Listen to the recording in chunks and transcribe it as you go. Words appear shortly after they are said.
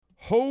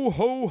Ho,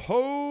 ho,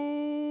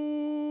 ho,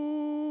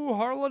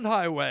 Harland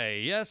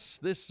Highway. Yes,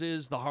 this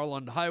is the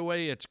Harland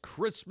Highway. It's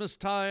Christmas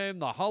time.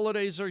 The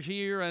holidays are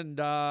here, and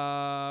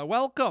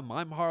welcome.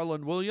 I'm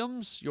Harland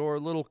Williams, your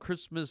little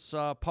Christmas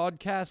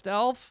podcast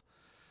elf.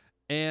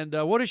 And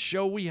what a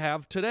show we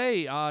have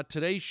today.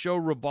 Today's show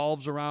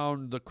revolves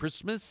around the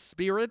Christmas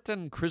spirit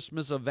and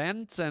Christmas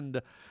events,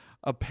 and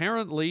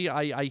apparently,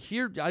 I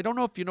don't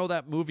know if you know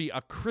that movie,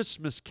 A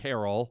Christmas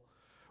Carol,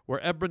 where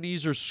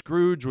Ebenezer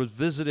Scrooge was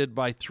visited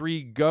by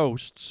three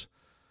ghosts.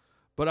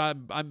 But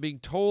I'm being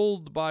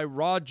told by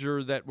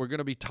Roger that we're going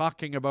to be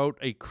talking about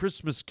A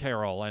Christmas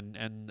Carol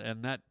and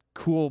that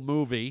cool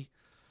movie.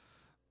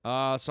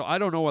 So I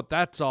don't know what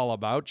that's all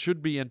about.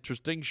 Should be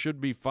interesting.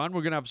 Should be fun.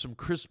 We're going to have some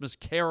Christmas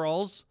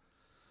carols.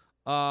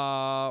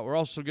 We're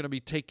also going to be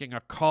taking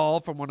a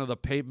call from one of the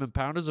Pavement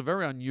Pounders, a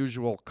very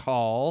unusual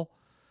call.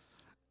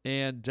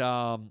 And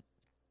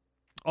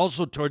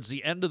also towards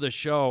the end of the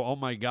show, oh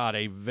my God,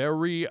 a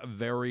very,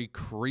 very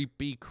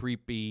creepy,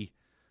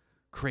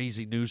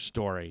 crazy news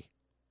story.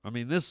 I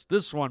mean,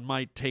 this one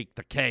might take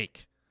the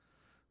cake.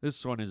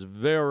 This one is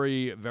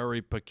very,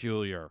 very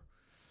peculiar.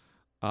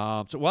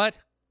 So what?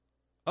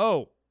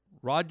 Oh,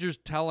 Roger's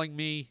telling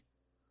me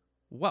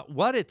what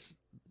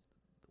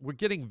we're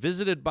getting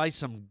visited by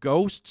some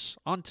ghosts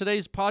on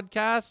today's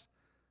podcast?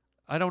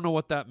 I don't know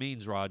what that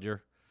means,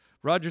 Roger.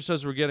 Roger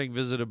says we're getting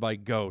visited by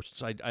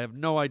ghosts. I have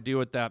no idea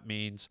what that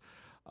means.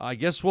 I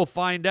guess we'll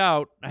find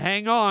out.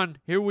 Hang on.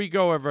 Here we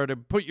go, everybody.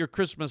 Put your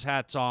Christmas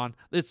hats on.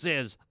 This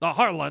is the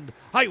Harland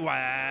Highway.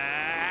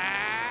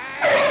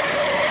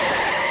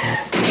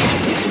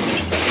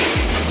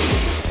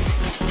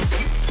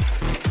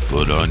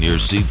 Put on your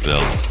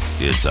seatbelts.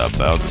 It's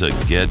about to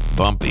get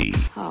bumpy.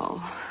 Oh,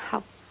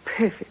 how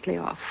perfectly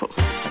awful.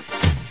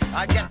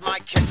 I get my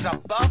kids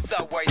above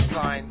the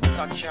waistline,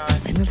 sunshine.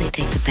 When will they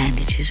take the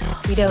bandages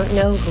off? We don't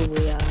know who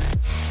we are.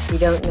 We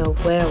don't know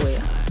where we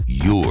are.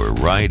 You're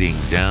riding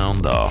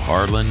down the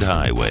Harland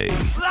Highway.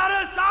 Let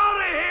us out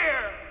of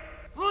here!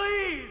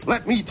 Please!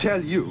 Let me tell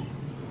you,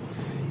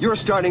 you're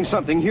starting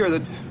something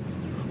here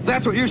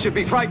that's what you should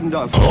be frightened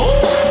of.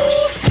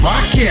 Oh,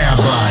 fuck yeah,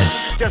 bud.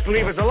 Just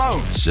leave us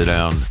alone. Sit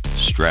down,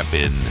 strap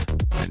in,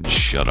 and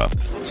shut up.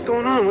 What's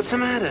going on? What's the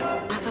matter?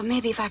 I thought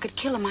maybe if I could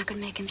kill him, I could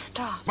make him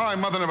stop. My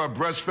mother never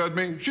breastfed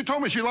me. She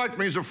told me she liked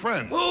me as a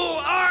friend. Who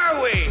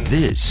are we?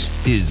 This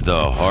is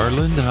the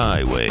Harland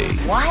Highway.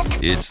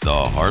 What? It's the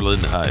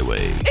Harland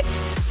Highway.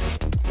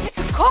 It's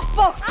a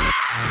cookbook.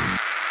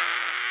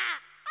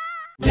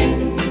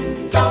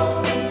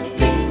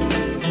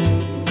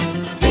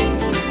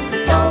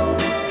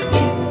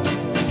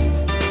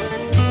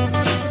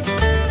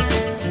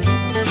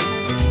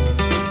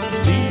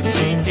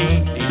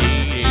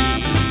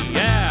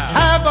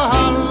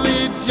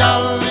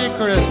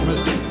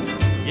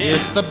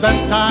 It's the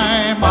best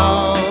time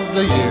of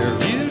the year.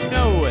 You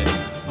know it.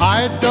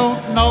 I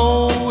don't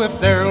know if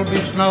there'll be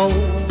snow,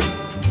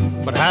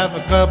 but have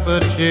a cup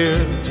of cheer.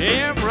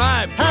 Damn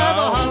right, bro. Have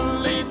a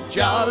holly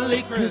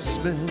Jolly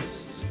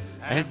Christmas.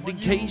 And in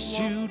case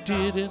you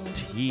didn't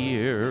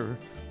hear.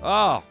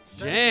 Oh,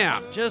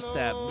 damn. Just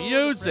that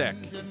music.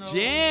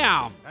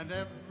 Damn. And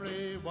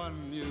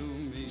everyone you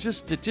meet.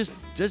 It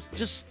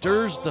just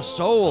stirs the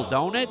soul,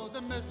 don't it?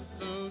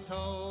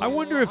 I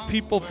wonder if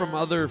people from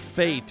other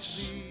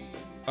faiths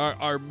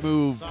are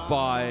moved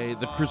by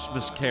the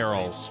Christmas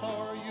carols.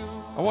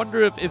 I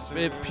wonder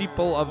if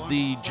people of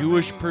the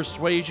Jewish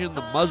persuasion,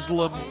 the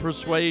Muslim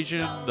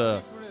persuasion,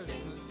 the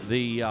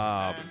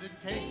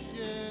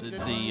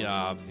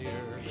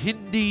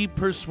Hindi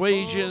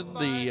persuasion,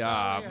 the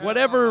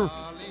whatever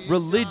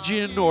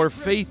religion or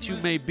faith you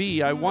may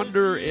be, I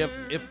wonder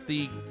if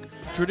the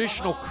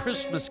traditional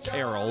Christmas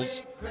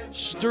carols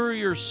stir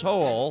your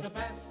soul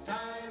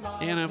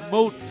and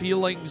emote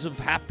feelings of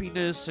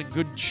happiness and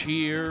good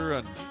cheer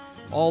and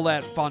all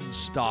that fun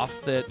stuff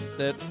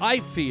that I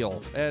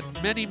feel and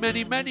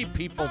many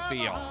people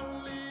feel.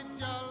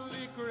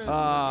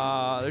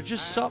 There's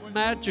just something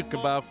magic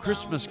about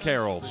Christmas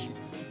carols.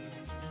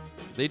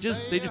 They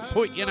just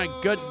put you in a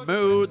good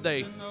mood.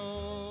 They're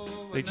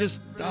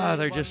just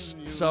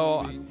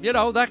so,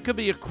 that could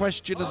be a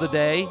question of the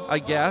day, I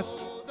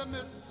guess.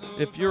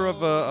 If you're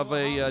of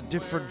a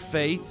different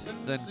faith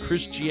than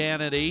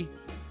Christianity,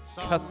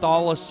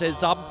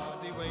 Catholicism,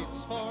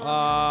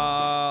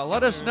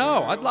 let us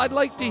know. I'd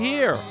like to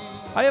hear.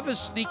 I have a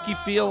sneaky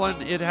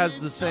feeling it has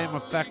the same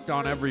effect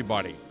on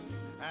everybody.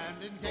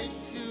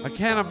 I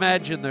can't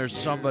imagine there's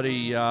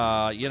somebody,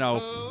 a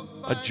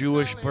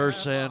Jewish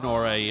person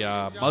or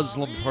a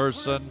Muslim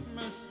person,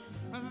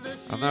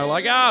 and they're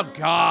like, oh,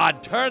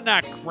 God, turn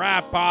that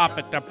crap off.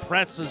 It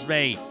depresses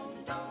me.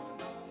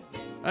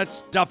 That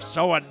stuff's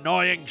so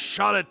annoying.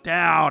 Shut it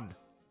down.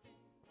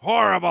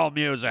 Horrible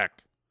music.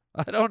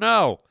 I don't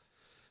know.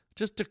 It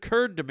just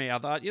occurred to me. I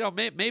thought,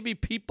 maybe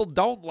people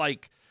don't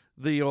like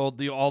all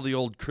the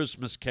old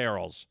Christmas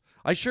carols.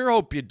 I sure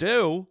hope you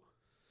do.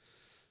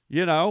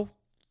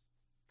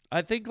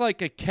 I think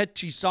like a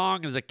catchy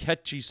song is a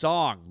catchy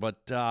song,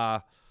 but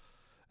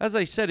as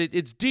I said,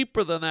 it's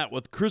deeper than that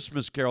with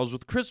Christmas carols.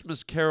 With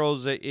Christmas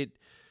carols,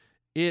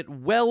 it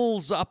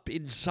wells up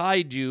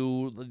inside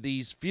you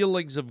these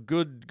feelings of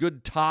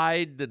good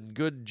tide and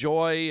good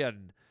joy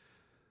and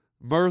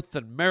mirth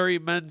and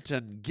merriment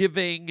and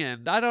giving,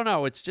 and I don't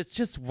know, it's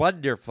just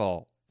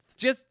wonderful. It's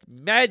just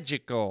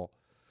magical.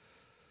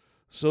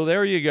 So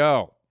there you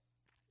go.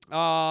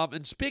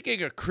 And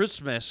speaking of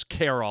Christmas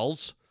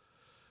carols,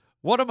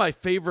 one of my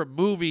favorite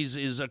movies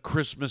is A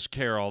Christmas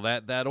Carol.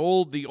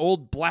 The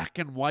old black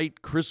and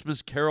white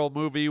Christmas Carol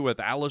movie with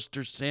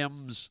Alistair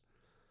Sims.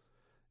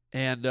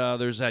 And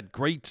there's that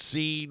great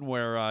scene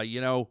where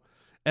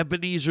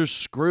Ebenezer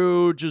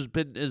Scrooge has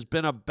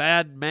been a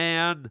bad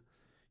man.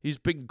 He's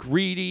been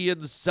greedy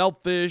and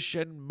selfish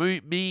and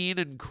mean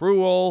and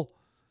cruel.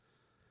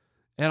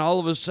 And all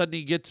of a sudden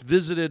he gets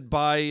visited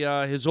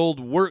by his old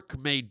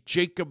workmate,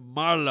 Jacob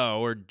Marlowe,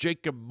 or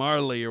Jacob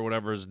Marley, or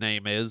whatever his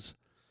name is.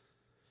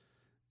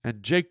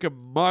 And Jacob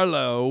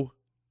Marlowe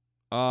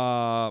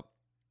warns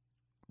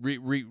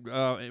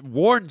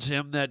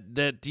him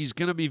that he's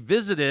going to be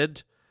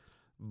visited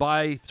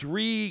by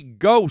 3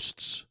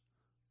 ghosts,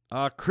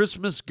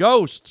 Christmas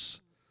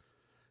ghosts.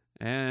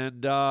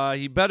 And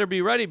he better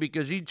be ready,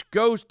 because each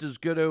ghost is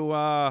going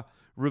to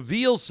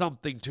reveal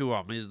something to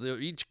him.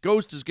 Each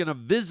ghost is going to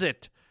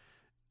visit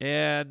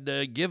and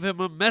give him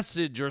a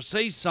message or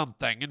say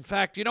something. In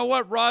fact, you know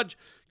what, Raj?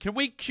 Can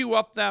we cue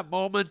up that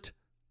moment?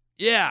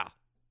 Yeah.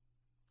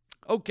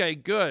 Okay,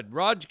 good.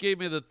 Raj gave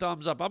me the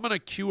thumbs up. I'm going to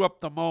cue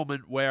up the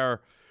moment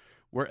where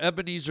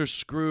Ebenezer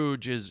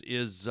Scrooge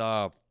is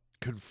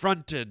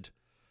confronted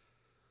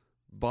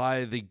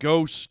by the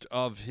ghost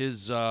of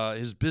his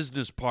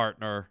business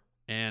partner,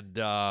 and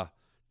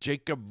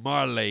Jacob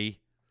Marley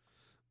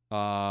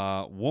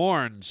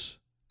warns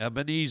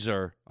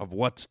Ebenezer of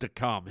what's to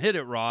come. Hit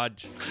it,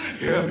 Raj.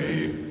 Hear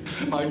me.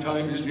 My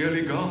time is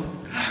nearly gone.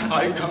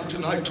 I come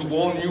tonight to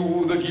warn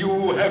you that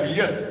you have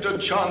yet a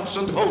chance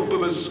and hope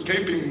of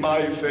escaping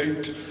my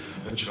fate.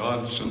 A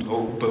chance and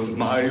hope of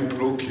my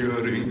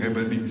procuring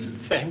Ebenezer.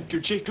 Thank you,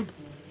 Jacob.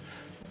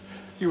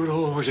 You were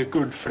always a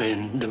good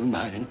friend of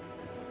mine.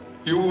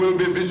 You will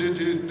be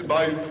visited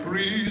by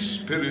 3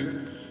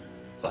 spirits.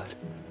 What?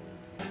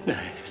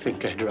 I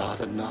think I'd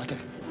rather not.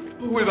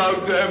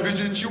 Without their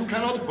visit, you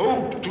cannot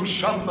hope to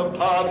shun the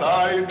path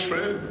I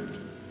tread.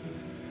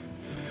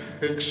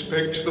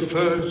 Expect the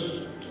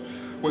first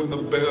when the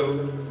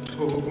bell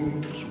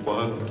tolls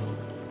 1.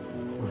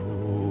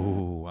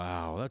 Oh,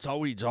 wow. That's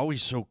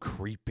always so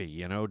creepy,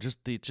 you know,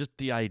 just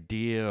the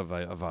idea of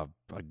a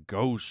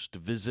ghost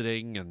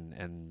visiting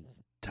and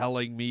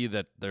telling me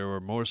that there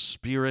were more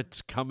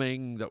spirits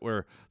coming, that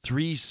were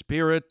 3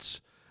 spirits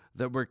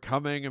that were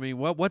coming. I mean,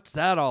 what's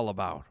that all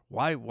about?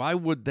 Why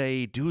would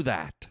they do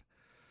that?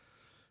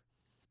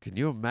 Can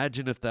you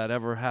imagine if that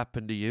ever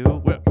happened to you?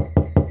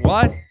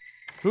 What?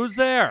 Who's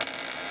there?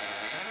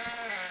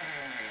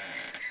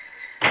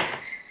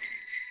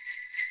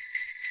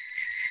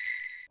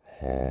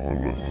 I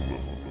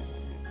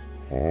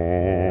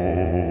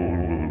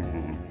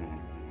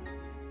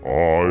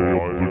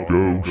am the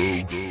ghost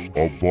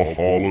of the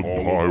Holland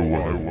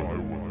Highway,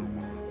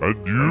 and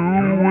you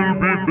will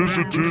be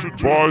visited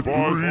by 3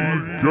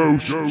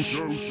 ghosts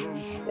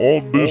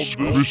on this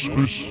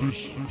Christmas.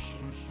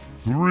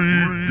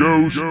 3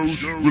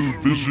 ghosts will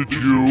visit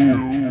you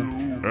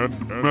and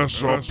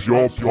mess up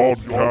your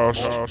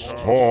podcast,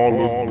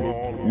 Harlan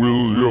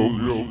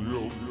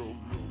Williams.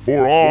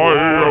 For I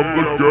am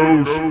the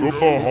ghost of the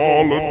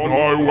Holland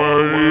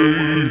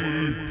Highway.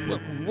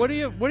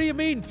 What do you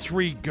mean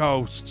 3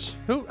 ghosts?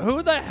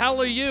 Who the hell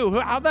are you?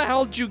 How the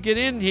hell did you get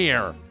in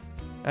here?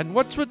 And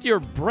what's with your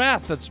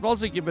breath? It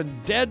smells like you've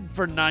been dead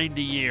for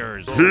 90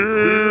 years.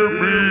 Hear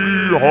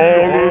me,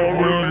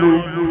 Harlan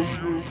Williams.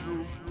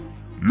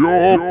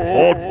 Your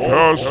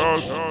podcast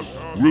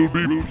will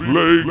be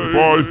plagued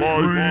by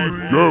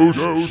 3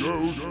 ghosts.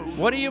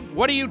 What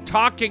are you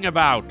talking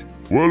about?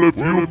 Well, if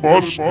you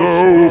must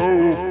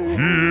know,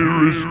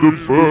 here is the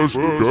first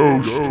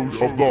ghost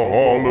of the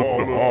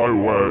Holland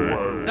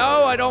Highway.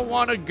 No, I don't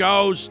want a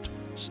ghost.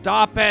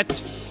 Stop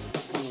it.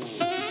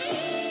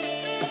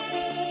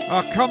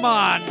 Oh, come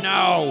on,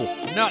 no.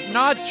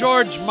 Not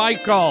George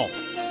Michael.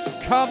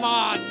 Come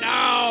on,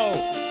 no.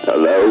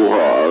 Hello,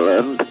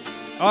 Harland.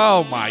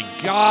 Oh my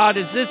God,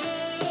 is this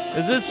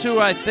who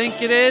I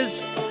think it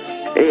is?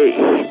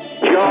 Hey,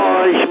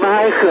 George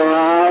Michael,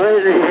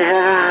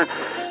 Harland.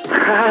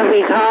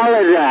 Happy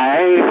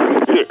holiday.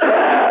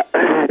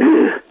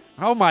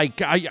 Oh my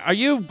God, are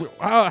you,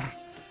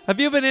 have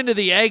you been into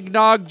the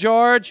eggnog,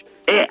 George?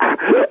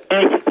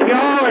 It's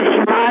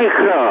George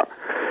Michael.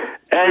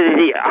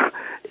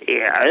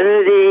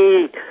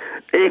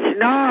 It's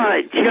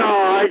not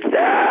George,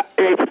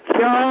 it's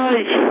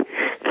George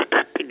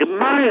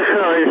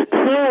Michael. It's 2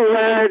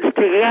 words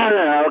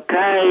together,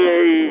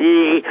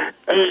 okay?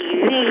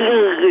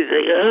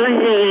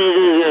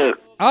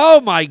 Oh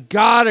my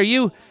God, are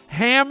you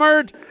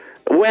hammered?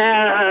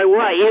 Well,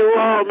 what you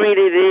want me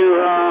to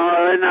do,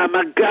 Harlan? I'm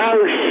a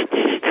ghost,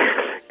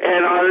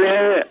 and I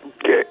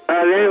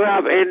live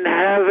up in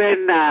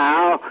heaven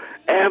now,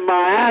 and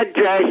my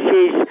address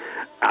is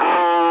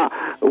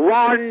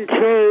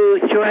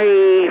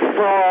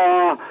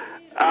 1234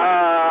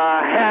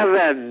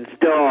 Heaven's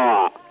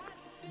Door.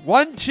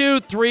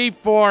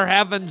 1234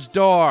 Heaven's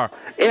Door.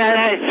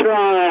 Yeah, that's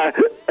right.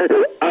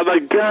 I'm a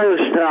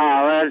ghost,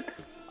 Harlan.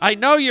 I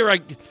know you're a...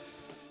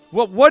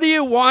 What do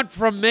you want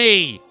from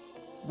me?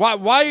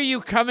 Why are you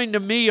coming to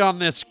me on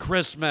this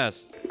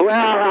Christmas? Well,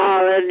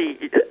 Harlan,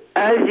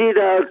 as you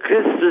know,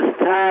 Christmas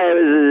time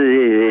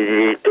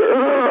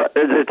is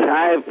a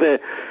time for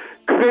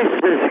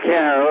Christmas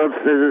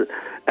carols,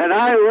 and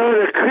I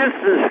wrote a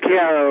Christmas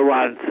carol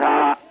once,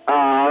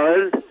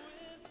 Harlan.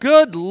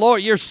 Good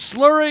Lord, you're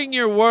slurring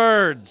your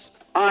words.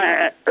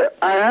 I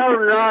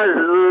don't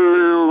know.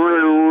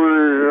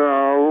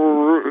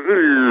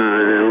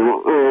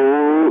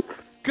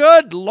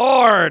 Good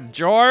Lord,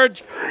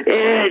 George.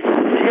 It's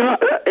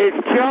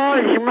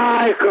George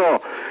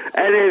Michael,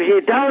 and if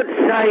you don't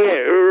say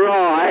it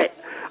right,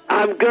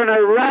 I'm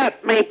gonna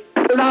wrap me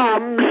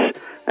plums,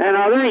 and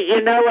I think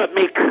you know what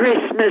me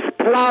Christmas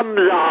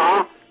plums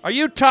are. Are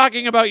you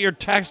talking about your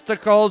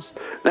testicles?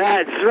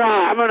 That's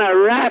right. I'm gonna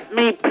wrap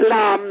me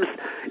plums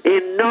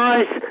in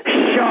nice,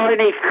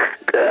 shiny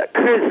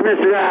Christmas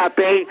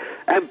wrapping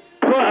and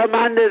put them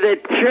under the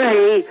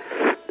tree.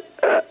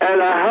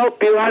 And I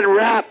hope you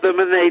unwrap them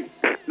and they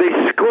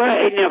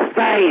squirt in your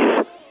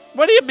face.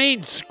 What do you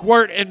mean,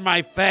 squirt in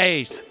my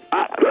face?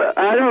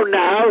 I don't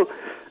know.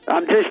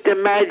 I'm just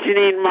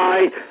imagining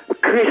my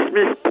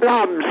Christmas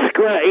plums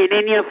squirting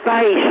in your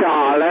face,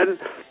 Harlan.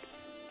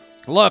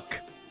 Look,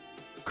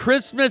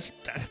 Christmas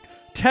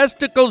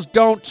testicles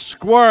don't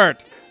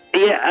squirt.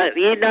 Yeah,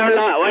 you know,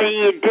 like when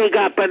you dig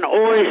up an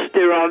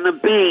oyster on the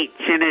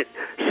beach and it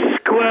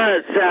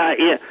squirts at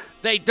you.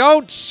 They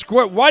don't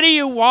squirt. What do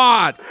you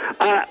want?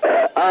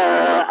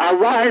 I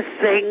want to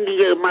sing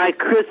you my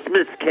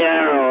Christmas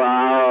carol.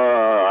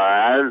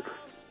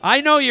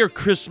 I know your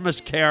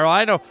Christmas carol.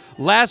 I know.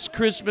 Last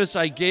Christmas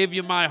I gave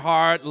you my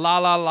heart. La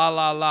la la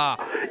la la.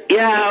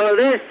 Yeah, well,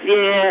 this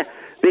year,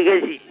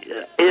 because in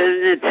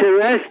the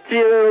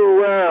terrestrial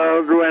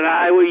world, when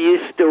I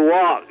used to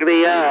walk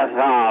the earth,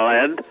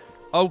 Harlan.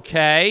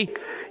 Okay.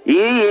 You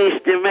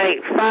used to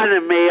make fun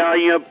of me on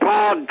your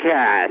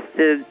podcast,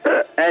 and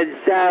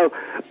so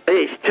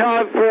it's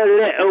time for a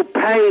little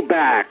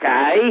payback,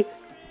 eh?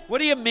 What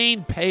do you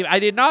mean, pay? I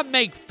did not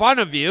make fun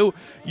of you.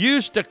 You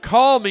used to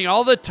call me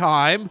all the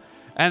time,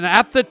 and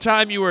half the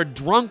time you were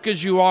drunk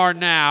as you are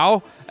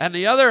now, and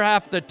the other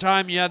half the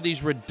time you had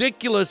these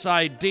ridiculous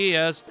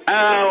ideas. Oh,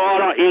 why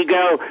don't you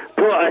go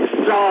put a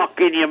sock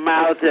in your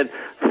mouth and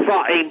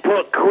fucking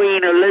put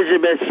Queen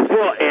Elizabeth's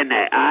foot in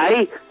it,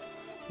 eh?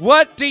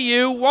 What do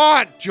you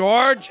want,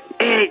 George?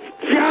 It's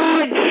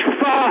George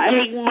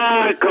fucking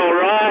Michael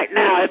right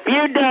now. If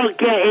you don't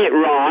get it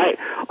right,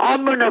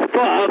 I'm gonna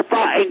put a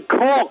fucking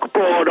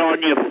corkboard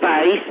on your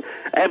face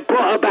and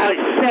put about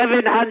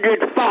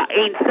 700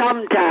 fucking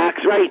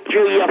thumbtacks right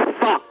through your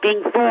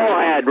fucking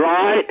forehead,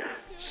 right?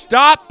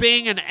 Stop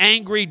being an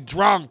angry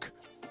drunk.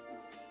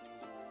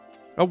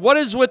 What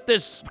is with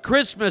this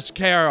Christmas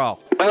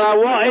carol? Well, I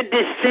wanted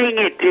to sing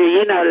it to you.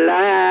 You know,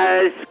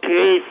 last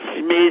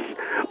Christmas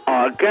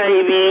I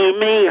gave you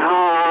me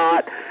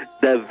heart.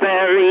 The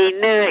very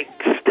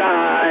next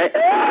time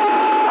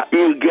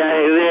you gave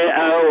it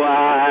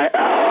away.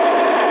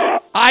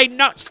 I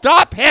know.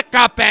 Stop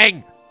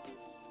hiccuping.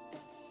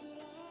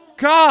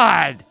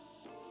 God.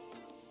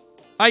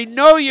 I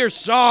know your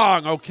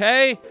song,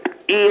 okay?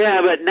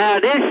 Yeah, but now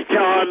this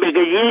time,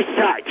 because you're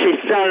such a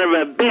son of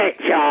a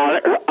bitch,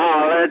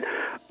 Harlan,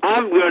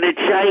 I'm going to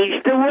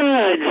change the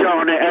words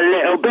on it a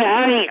little bit,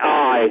 ain't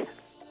I?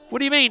 What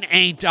do you mean,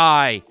 ain't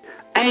I?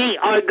 Ain't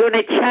I going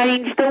to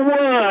change the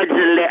words a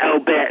little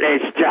bit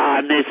this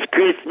time, this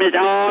Christmas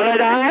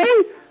holiday?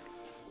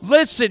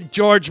 Listen,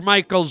 George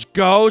Michael's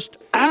ghost.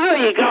 Oh,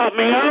 you got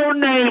my own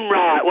name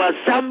right. Well,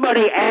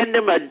 somebody hand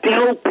him a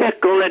dill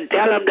pickle and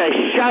tell him to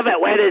shove it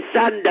where the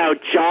sun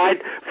don't shine,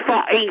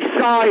 fucking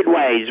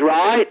sideways,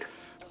 right?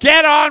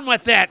 Get on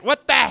with it.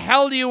 What the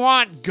hell do you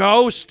want,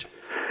 ghost?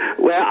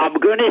 Well, I'm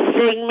going to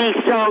sing me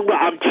song, but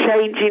I'm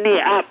changing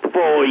it up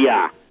for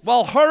ya.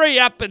 Well, hurry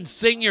up and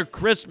sing your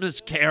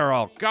Christmas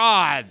carol.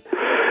 God.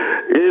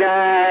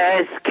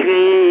 Last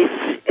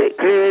Christmas,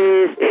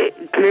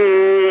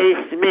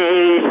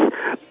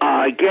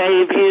 I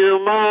gave you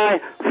my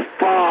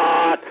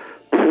fart.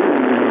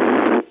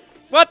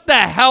 What the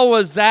hell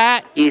was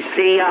that? You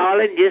see,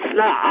 Harlan, just like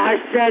I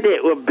said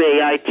it would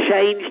be, I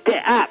changed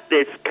it up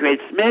this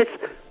Christmas.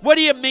 What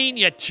do you mean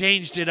you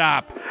changed it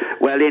up?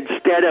 Well,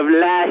 instead of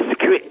last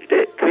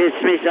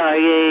Christmas I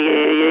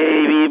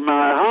gave you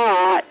my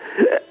heart,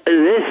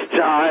 this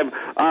time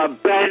I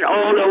bent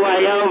all the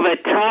way over,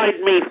 tied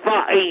me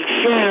fucking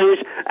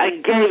shoes,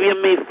 and gave you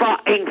me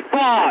fucking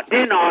fart,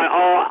 didn't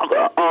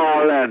I,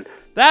 Harlan?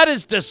 That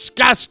is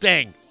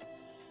disgusting.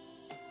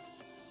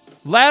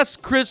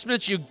 Last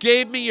Christmas you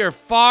gave me your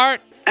fart?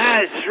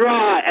 That's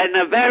right, and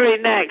the very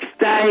next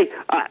day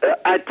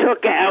I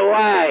took it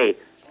away.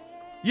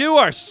 You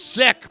are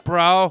sick,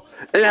 bro.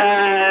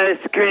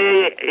 Last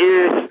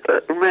Christmas,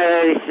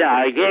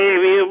 I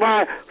gave you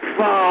my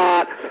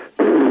fart.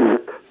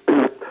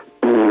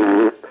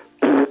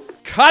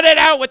 Cut it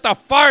out with the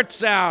fart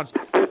sounds.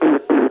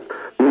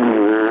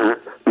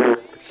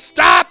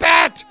 Stop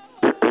it!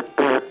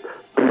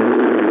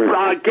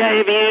 I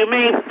gave you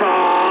me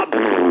fart.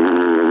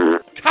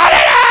 Cut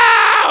it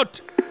out!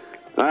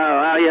 Oh,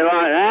 well, you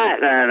like that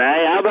then,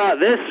 eh? How about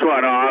this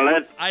one,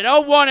 Arlen? I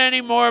don't want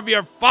any more of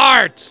your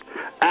farts.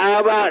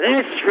 How about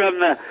this from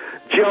the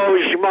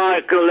George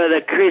Michael of the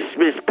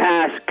Christmas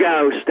Past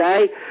Ghost,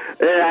 eh?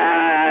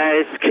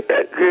 Last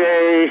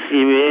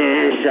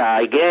Christmas,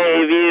 I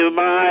gave you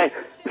my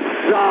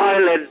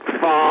silent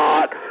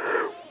fart.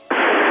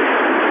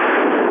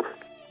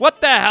 What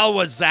the hell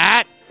was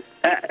that?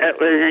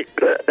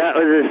 That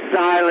was a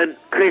silent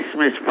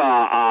Christmas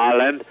fart,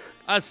 Arlen.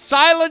 A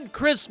silent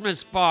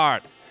Christmas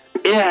fart.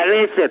 Yeah,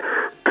 listen.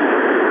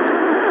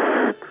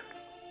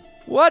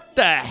 What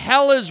the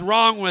hell is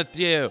wrong with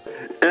you?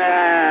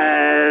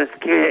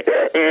 Last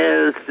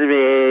Christmas,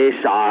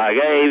 I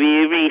gave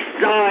you me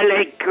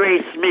silent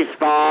Christmas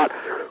fart.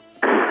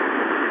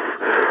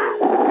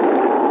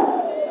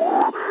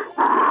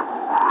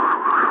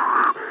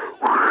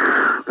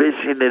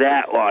 Listen to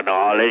that one,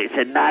 Arlen. It's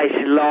a nice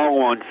long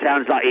one.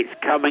 Sounds like it's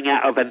coming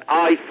out of an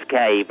ice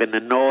cave in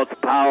the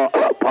North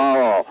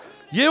Pole.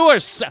 You are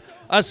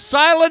a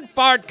silent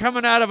fart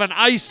coming out of an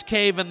ice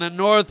cave in the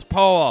North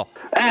Pole.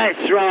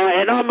 That's right,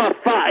 and I'm a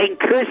fucking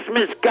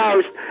Christmas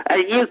ghost,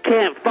 and you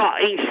can't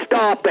fucking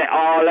stop it,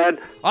 Arlen.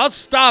 I'll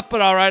stop it,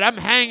 all right. I'm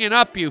hanging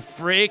up, you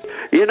freak.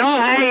 You're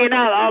not hanging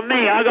up on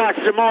me. I got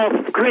some more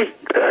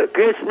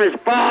Christmas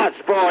farts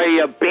for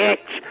you,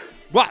 bitch.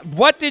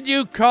 What did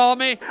you call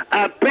me?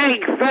 A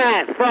big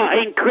fat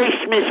fucking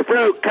Christmas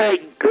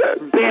fruitcake,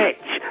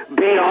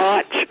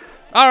 bitch.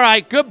 All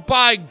right,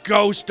 goodbye,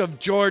 ghost of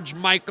George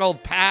Michael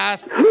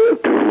past.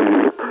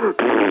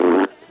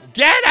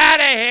 Get out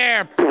of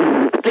here!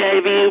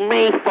 Gave you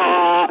me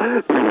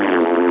fart.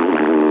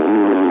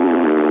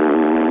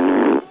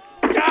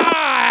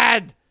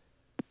 God!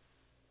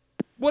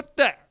 What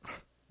the...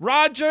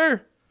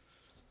 Roger?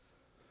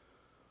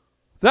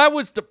 That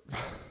was the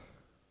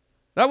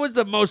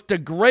most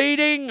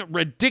degrading,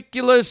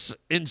 ridiculous,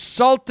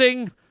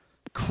 insulting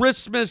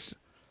Christmas...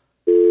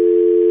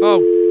 Oh,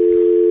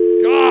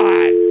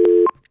 God.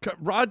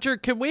 Roger,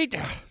 can we...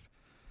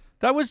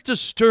 That was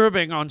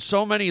disturbing on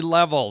so many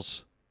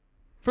levels.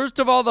 First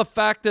of all, the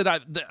fact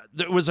that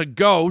there was a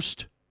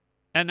ghost,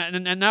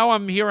 and now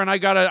I'm here and I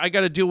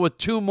gotta deal with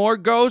two more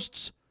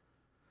ghosts.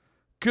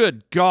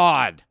 Good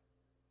God,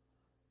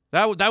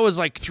 that was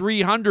like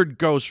 300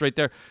 ghosts right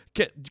there.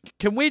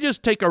 Can we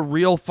just take a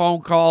real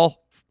phone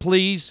call,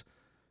 please,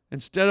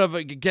 instead of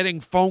getting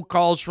phone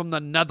calls from the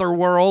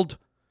netherworld?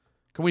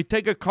 Can we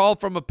take a call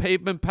from a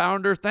pavement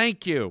pounder?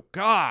 Thank you.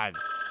 God.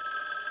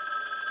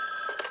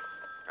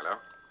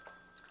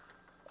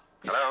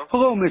 Hello?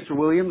 Hello, Mr.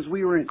 Williams.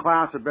 We were in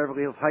class at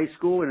Beverly Hills High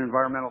School in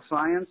environmental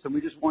science, and we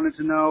just wanted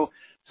to know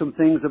some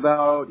things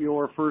about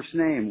your first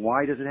name.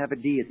 Why does it have a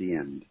D at the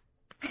end?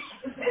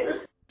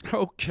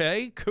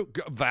 Okay,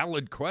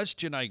 valid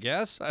question, I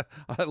guess. I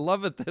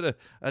love it that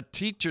a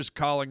teacher's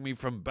calling me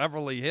from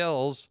Beverly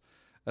Hills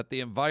at the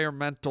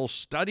environmental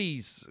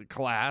studies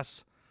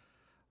class.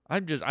 I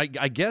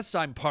guess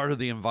I'm part of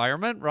the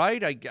environment,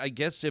 right? I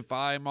guess if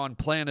I'm on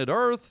planet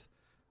Earth,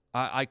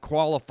 I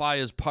qualify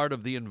as part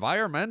of the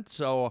environment,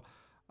 so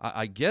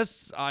I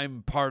guess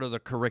I'm part of the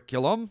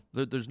curriculum.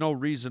 There's no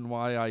reason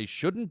why I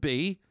shouldn't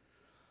be.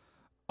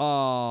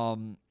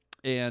 And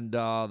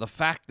the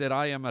fact that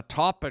I am a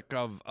topic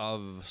of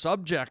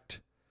subject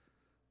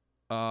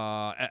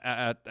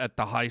at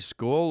the high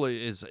school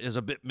is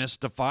a bit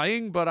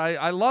mystifying, but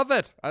I love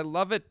it. I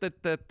love it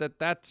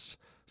that's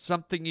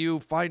something you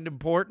find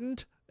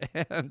important,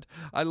 and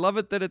I love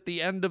it that at the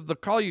end of the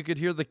call you could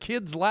hear the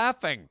kids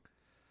laughing.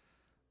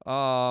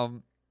 But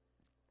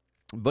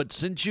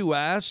since you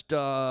asked,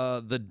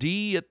 the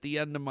D at the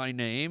end of my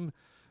name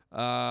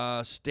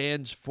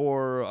stands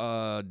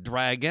for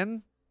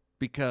dragon,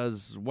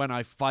 because when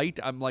I fight,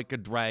 I'm like a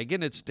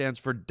dragon. It stands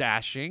for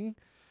dashing,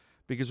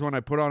 because when I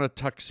put on a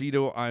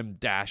tuxedo, I'm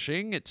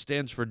dashing. It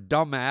stands for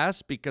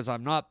dumbass, because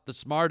I'm not the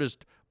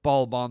smartest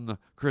bulb on the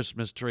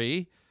Christmas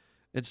tree.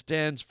 It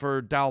stands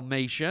for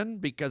Dalmatian,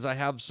 because I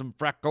have some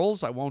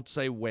freckles. I won't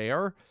say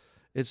where.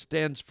 It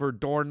stands for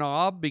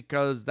doorknob,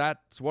 because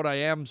that's what I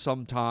am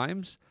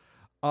sometimes.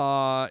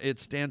 It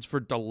stands for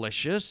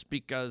delicious,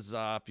 because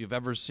if you've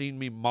ever seen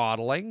me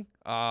modeling,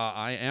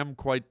 I am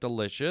quite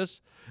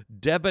delicious.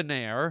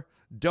 Debonair,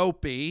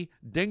 dopey,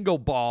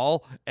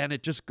 dingleball, and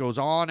it just goes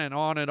on and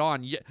on and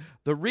on.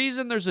 The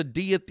reason there's a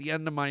D at the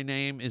end of my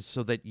name is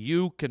so that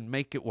you can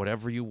make it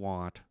whatever you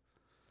want.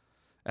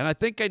 And I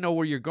think I know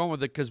where you're going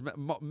with it, because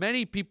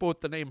many people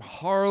with the name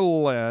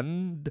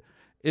Harland...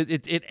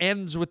 It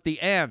ends with the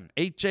N,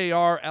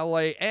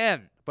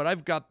 Harlan, but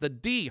I've got the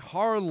D,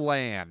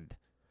 Harland.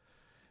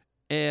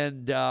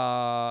 And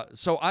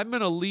so I'm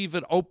going to leave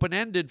it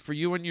open-ended for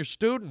you and your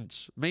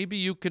students. Maybe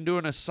you can do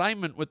an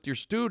assignment with your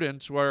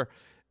students where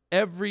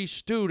every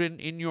student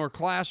in your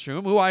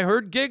classroom, who I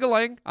heard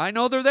giggling, I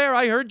know they're there,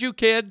 I heard you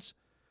kids,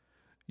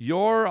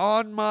 you're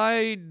on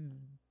my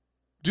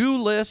do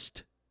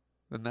list,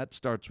 and that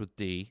starts with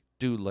D,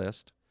 do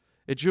list.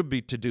 It should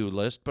be to-do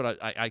list, but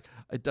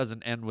it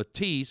doesn't end with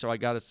T, so I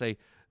got to say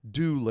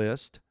do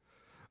list.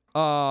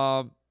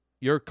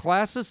 Your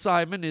class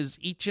assignment is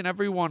each and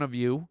every one of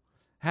you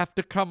have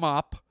to come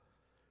up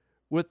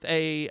with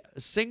a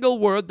single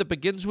word that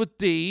begins with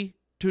D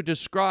to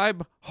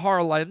describe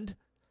Harland,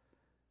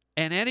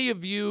 and any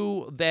of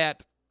you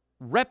that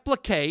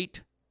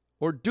replicate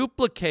or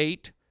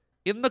duplicate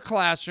in the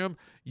classroom,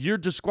 you're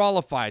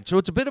disqualified. So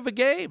it's a bit of a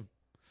game.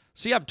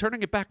 See, I'm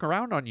turning it back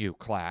around on you,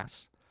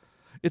 class.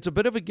 It's a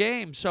bit of a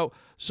game. So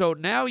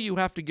now you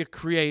have to get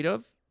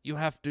creative. You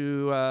have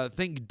to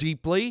think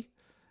deeply,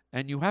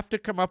 and you have to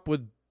come up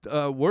with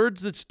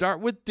words that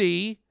start with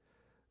D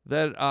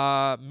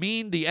that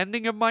mean the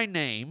ending of my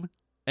name,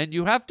 and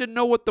you have to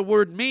know what the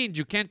word means.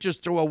 You can't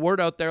just throw a word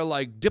out there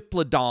like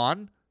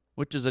Diplodon,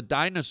 which is a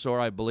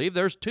dinosaur, I believe.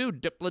 There's two,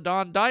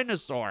 Diplodon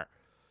dinosaur.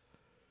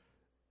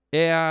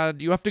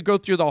 And you have to go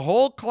through the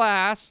whole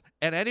class,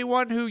 and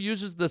anyone who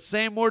uses the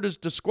same word is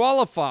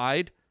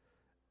disqualified,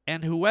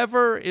 and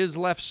whoever is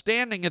left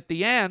standing at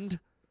the end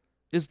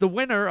is the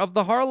winner of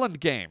the Harland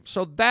game.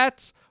 So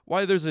that's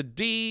why there's a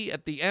D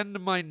at the end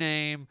of my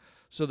name,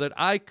 so that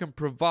I can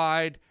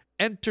provide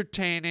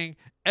entertaining,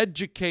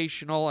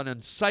 educational, and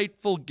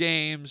insightful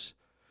games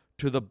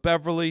to the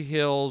Beverly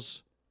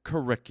Hills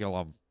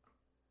curriculum.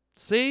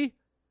 See?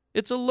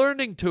 It's a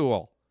learning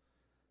tool.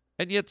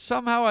 And yet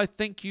somehow I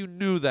think you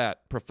knew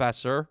that,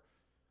 professor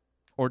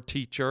or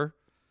teacher.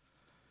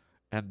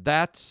 And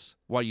that's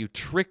why you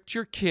tricked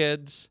your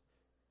kids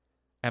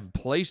and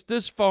placed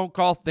this phone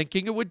call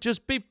thinking it would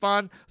just be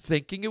fun,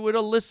 thinking it would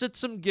elicit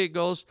some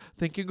giggles,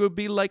 thinking it would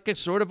be like a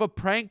sort of a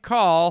prank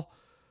call.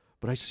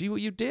 But I see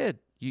what you did.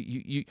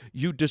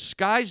 You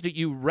disguised it.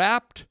 You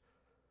wrapped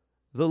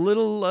the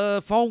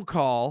little phone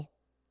call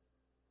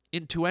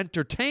into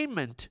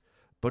entertainment,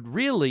 but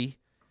really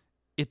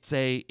it's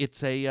a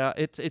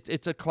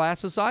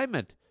class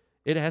assignment.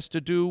 It has to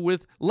do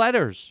with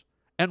letters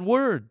and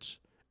words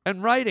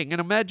and writing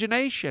and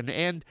imagination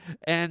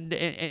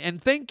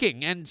and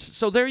thinking. And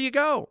so there you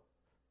go.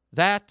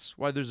 That's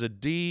why there's a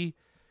D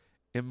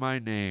in my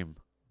name.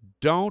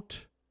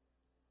 Don't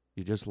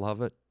you just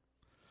love it?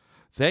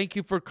 Thank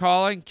you for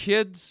calling,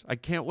 kids. I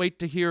can't wait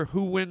to hear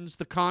who wins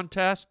the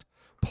contest.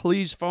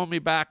 Please phone me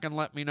back and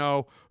let me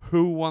know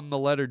who won the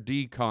letter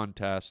D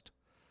contest.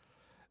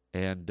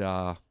 And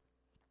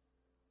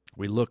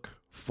we look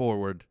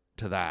forward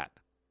to that.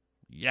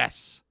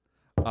 Yes.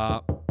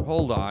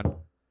 Hold on.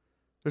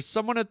 There's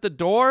someone at the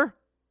door?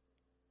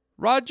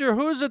 Roger,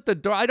 who's at the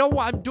door?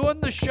 I'm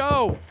doing the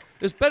show.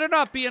 This better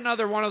not be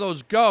another one of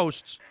those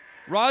ghosts.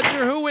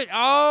 Roger,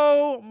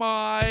 oh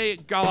my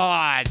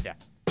God.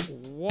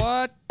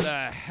 What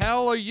the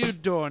hell are you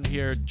doing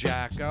here,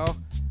 Jacko?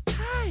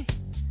 Hi.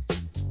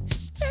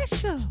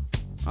 Special.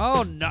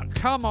 Oh, no,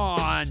 come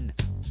on.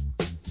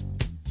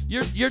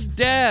 You're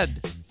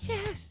dead.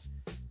 Yes,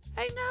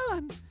 I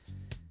know.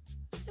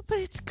 But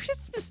it's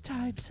Christmas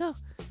time, so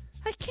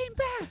I came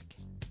back.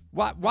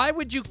 Why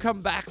would you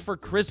come back for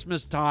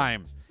Christmas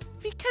time?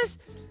 Because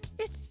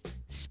it's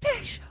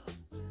special.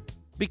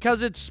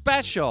 Because it's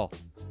special.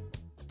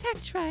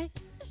 That's right.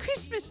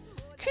 Christmas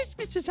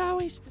is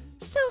always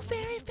so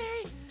very,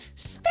 very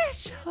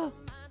special.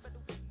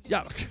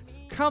 Yeah,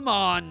 come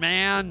on,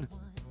 man.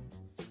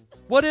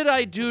 What did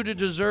I do to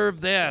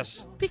deserve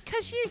this?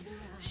 Because you're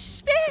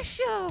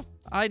special.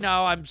 I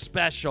know I'm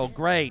special.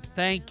 Great.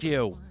 Thank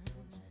you.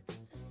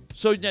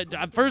 So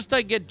first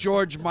I get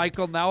George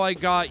Michael. Now I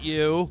got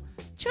you.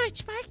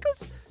 George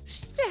Michael's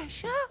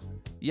special?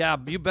 Yeah,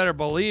 you better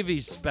believe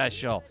he's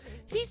special.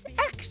 He's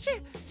extra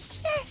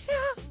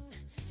special.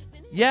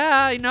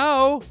 Yeah, I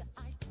know.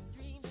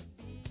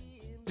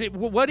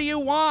 What do you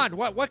want?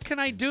 What can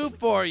I do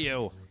for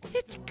you?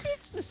 It's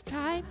Christmas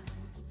time,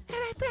 and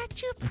I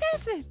brought you a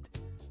present.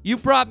 You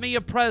brought me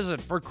a present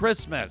for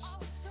Christmas.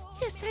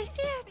 Yes, I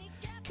did.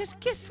 Because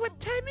guess what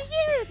time of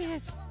year it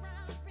is?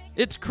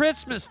 It's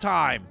Christmas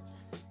time.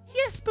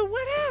 Yes, but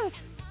what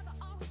else?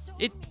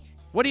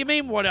 What do you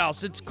mean, what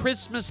else? It's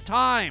Christmas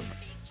time.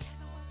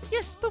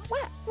 Yes, but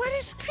what? What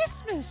is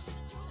Christmas?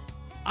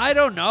 I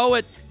don't know.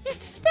 It's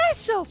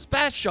special.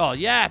 Special,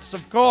 yes,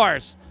 of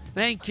course.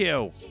 Thank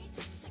you.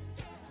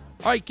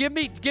 All right, give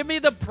me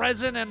the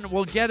present and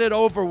we'll get it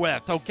over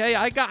with, okay?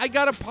 I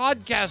got a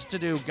podcast to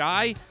do,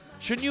 guy.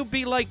 Shouldn't you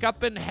be like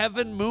up in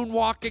heaven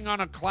moonwalking on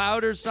a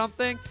cloud or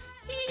something?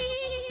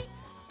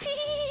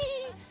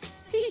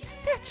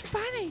 That's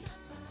funny.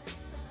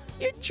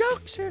 Your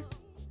jokes are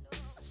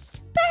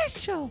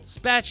special.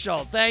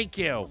 Special, thank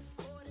you.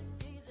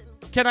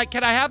 Can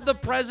I have the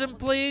present,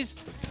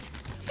 please?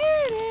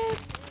 Here it is.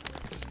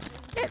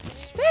 It's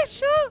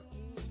special.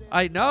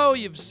 I know,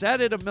 you've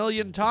said it a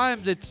million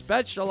times. It's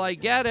special, I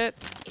get it.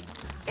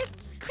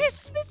 It's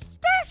Christmas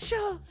special.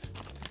 special.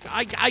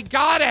 I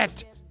got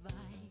it.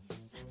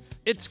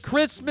 It's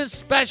Christmas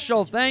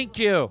special. Thank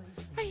you.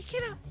 Are you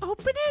gonna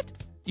open it?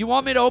 You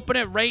want me to open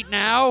it right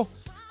now?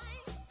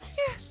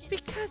 Yes,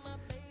 because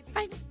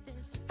I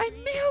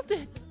mailed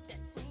it.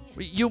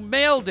 You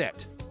mailed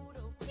it.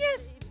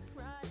 Yes.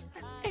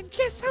 And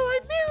guess how I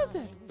mailed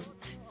it?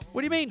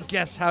 What do you mean,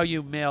 guess how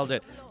you mailed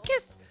it?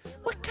 Guess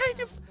what kind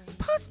of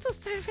postal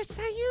service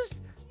I used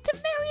to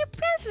mail your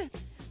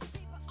present?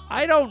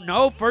 I don't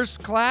know,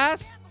 first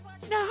class?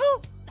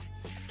 No.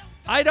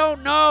 I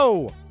don't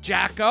know,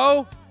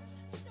 Jacko.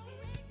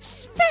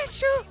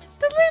 Special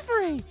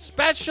delivery.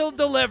 Special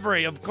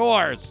delivery, of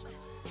course.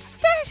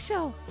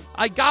 Special.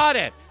 I got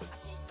it.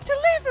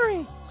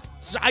 Delivery.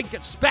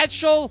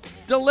 Special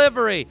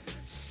delivery.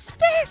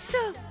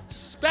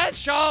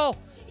 Special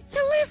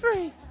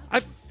delivery.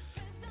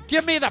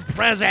 Give me the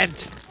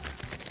present.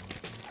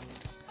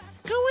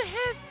 Go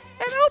ahead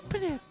and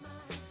open it.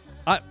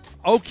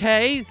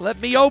 Okay, let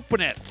me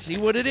open it. See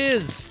what it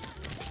is.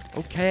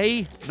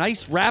 Okay,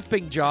 nice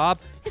wrapping job.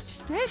 It's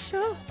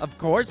special. Of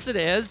course it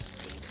is.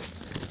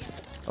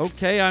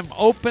 Okay, I'm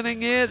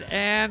opening it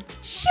and...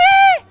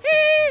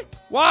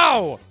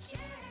 Wow!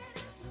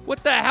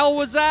 What the hell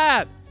was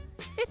that?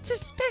 It's a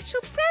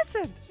special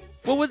present.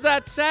 What was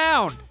that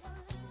sound?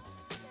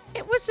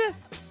 It was a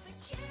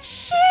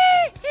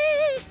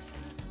chee-hee.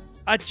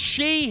 A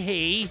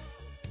chee-hee?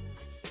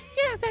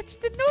 Yeah, that's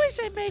the noise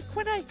I make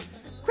when I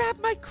grab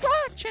my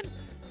crotch and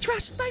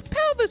thrust my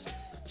pelvis.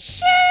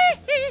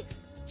 Chee-hee.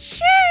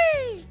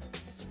 Chee.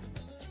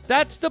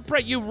 That's the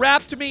you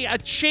wrapped me a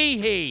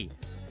chee-hee.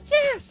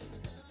 Yes.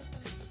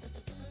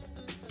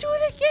 Do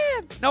it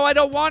again. No, I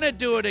don't want to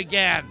do it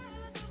again.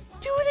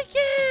 Do it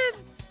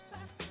again.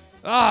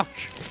 Ugh.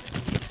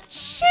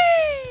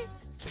 Chee.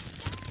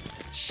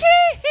 Chee.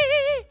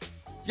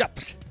 Yep.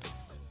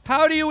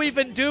 How do you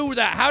even do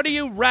that? How do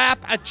you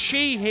wrap a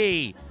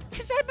chee-hee?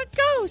 Because I'm a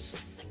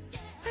ghost.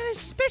 I'm a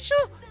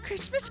special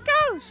Christmas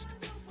ghost.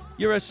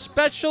 You're a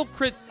special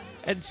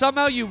and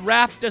somehow you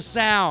wrapped a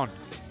sound.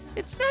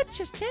 It's not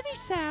just any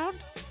sound.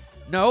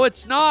 No,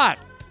 it's not.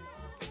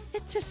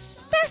 It's a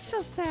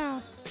special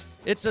sound.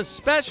 It's a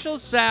special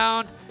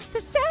sound. The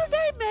sound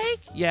I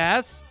make.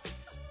 Yes.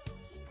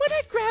 When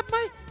I grab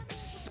my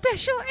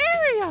special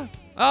area.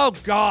 Oh,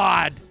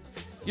 God.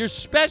 Your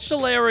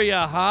special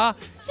area, huh?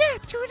 Yeah,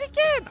 do it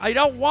again. I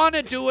don't want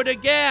to do it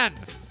again.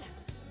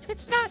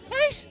 It's not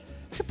nice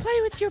to play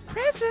with your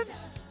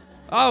presents.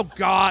 Oh,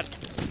 God.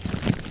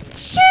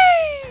 Chee!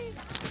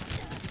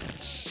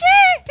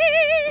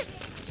 Chee!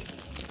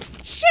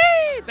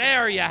 Chee!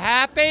 There, you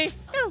happy?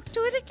 No,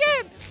 do it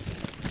again.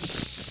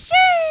 Chee!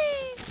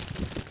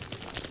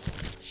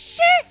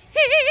 Chee!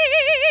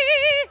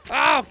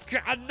 Oh,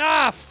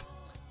 enough.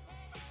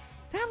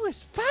 That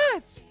was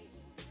fun.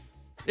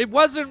 It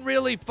wasn't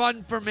really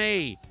fun for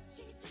me.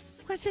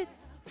 Was it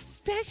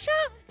special?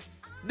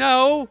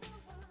 No.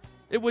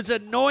 It was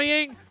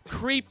annoying,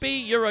 creepy.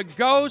 You're a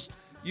ghost.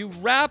 You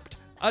wrapped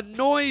a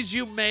noise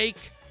you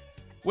make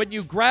when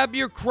you grab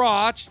your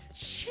crotch.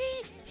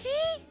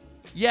 Chee-hee?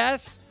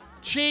 Yes,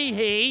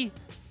 chee-hee.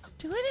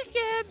 Do it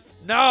again.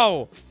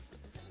 No.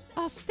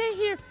 I'll stay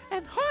here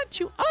and haunt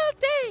you all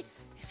day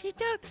if you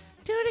don't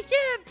do it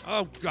again.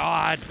 Oh,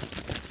 God.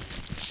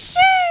 Chee!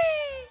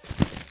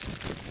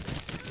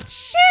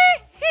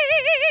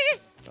 Chee!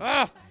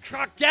 Oh,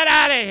 get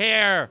out of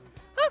here.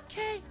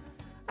 Okay,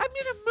 I'm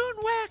gonna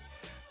moonwalk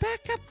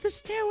back up the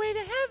stairway to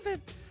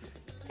heaven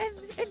and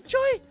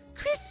enjoy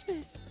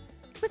Christmas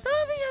with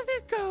all the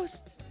other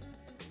ghosts.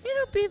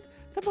 It'll be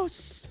the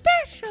most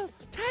special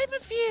time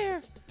of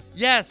year.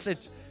 Yes,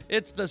 it's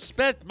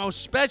the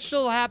most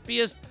special,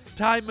 happiest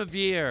time of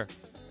year.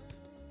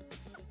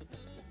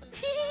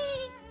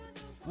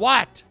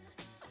 What?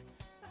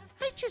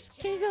 I just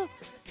giggle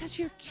because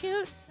you're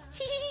cute.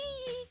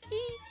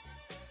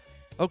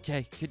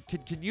 Okay,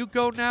 can you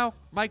go now,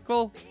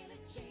 Michael?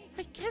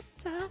 I guess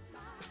so.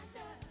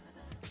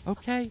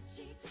 Okay.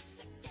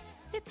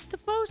 It's the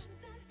most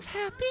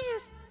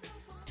happiest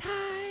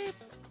time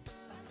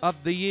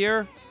Of the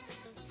year?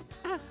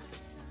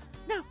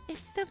 No,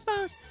 it's the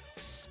most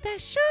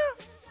special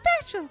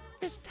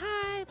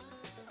time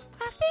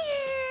of the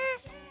year.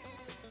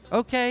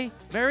 Okay.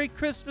 Merry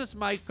Christmas,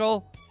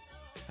 Michael.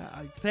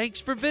 Thanks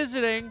for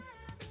visiting.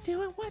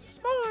 Do it once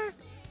more.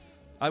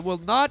 I will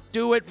not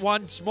do it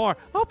once more.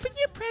 Open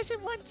your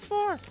present once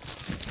more.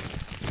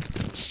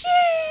 Chee!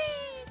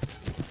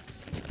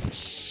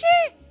 Chee!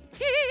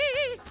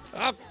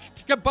 Oh,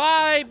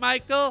 goodbye,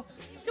 Michael.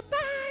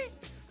 Goodbye.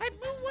 I'm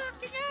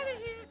moonwalking out of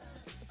here.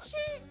 Chee!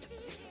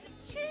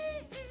 Chee!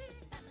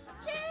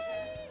 Chee!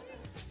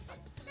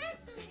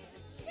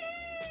 Chee!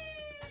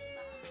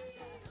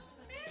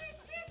 Merry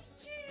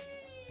Christmas,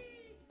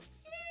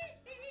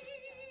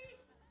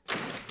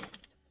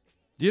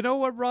 You know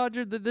what,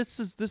 Roger? This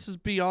is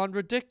beyond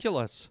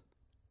ridiculous.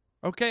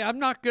 Okay, I'm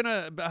not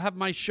gonna have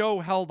my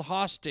show held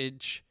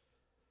hostage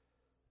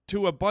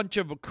to a bunch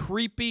of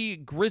creepy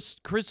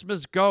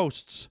Christmas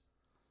ghosts.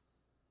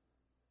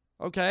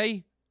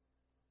 Okay?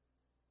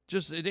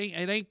 Just it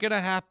ain't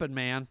gonna happen,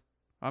 man.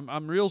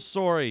 I'm real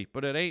sorry,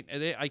 but it ain't.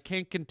 I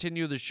can't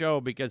continue the show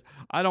because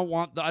I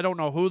don't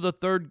know who the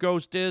third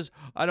ghost is.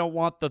 I don't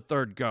want the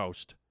third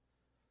ghost.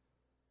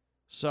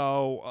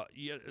 So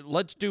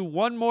let's do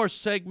one more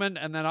segment,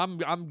 and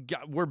then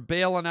we're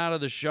bailing out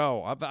of the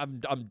show.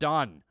 I'm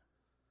done.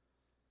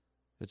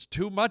 It's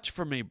too much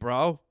for me,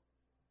 bro.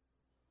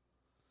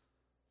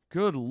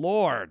 Good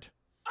Lord.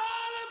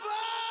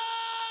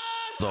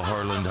 The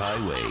Harland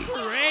Highway.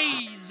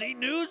 Crazy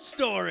news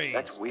stories.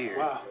 That's weird.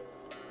 Wow.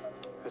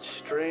 That's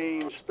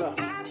strange stuff.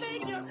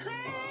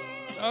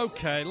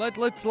 Okay,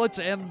 let's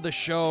end the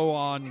show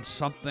on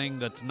something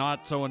that's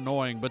not so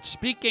annoying. But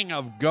speaking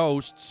of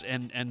ghosts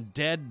and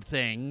dead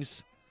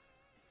things,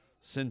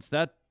 since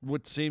that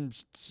what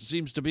seems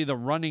to be the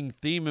running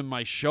theme in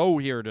my show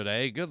here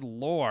today, good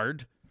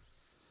Lord.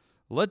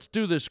 Let's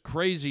do this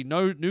crazy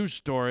news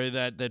story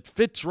that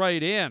fits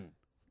right in.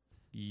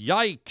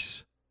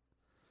 Yikes.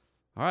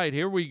 All right,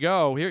 here we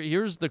go.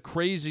 Here's the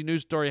crazy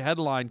news story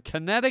headline.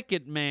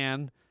 Connecticut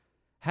man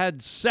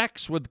had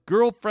sex with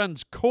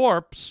girlfriend's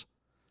corpse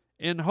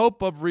in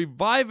hope of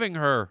reviving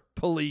her,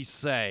 police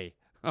say.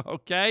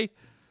 Okay?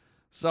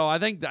 So I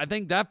think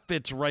that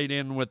fits right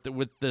in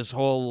with this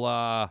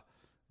whole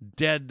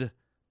dead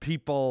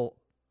people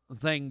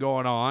thing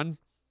going on.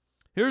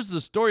 Here's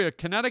the story. A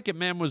Connecticut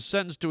man was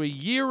sentenced to a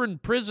year in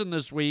prison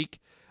this week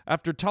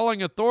after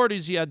telling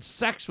authorities he had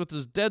sex with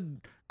his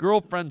dead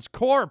girlfriend's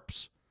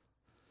corpse.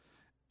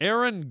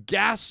 Aaron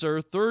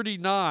Gasser,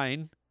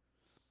 39,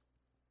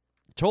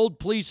 told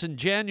police in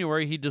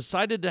January he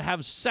decided to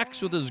have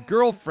sex with his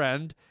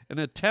girlfriend in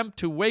an attempt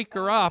to wake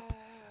her up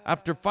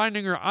after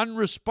finding her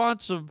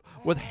unresponsive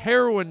with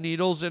heroin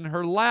needles in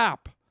her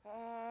lap.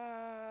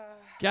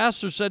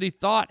 Gasser said he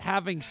thought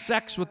having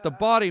sex with the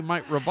body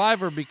might revive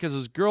her because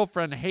his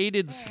girlfriend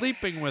hated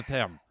sleeping with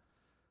him,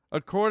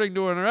 according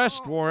to an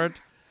arrest warrant,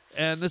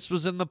 and this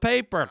was in the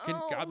paper.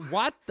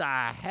 What the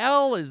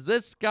hell is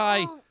this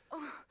guy?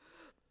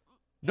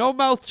 No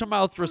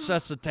mouth-to-mouth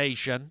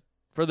resuscitation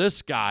for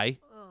this guy.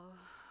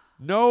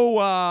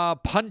 No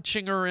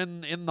punching her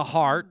in the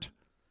heart.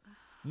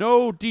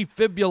 No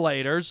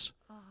defibrillators.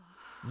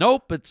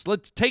 Nope, it's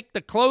let's take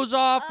the clothes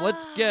off,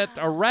 let's get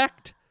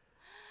erect,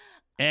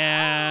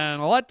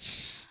 and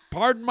let's,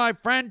 pardon my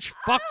French,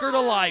 fuck her to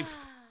life.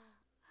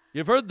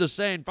 You've heard the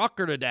saying, fuck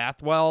her to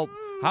death. Well,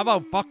 how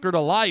about fuck her to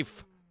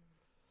life?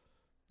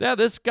 Yeah,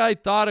 this guy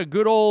thought a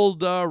good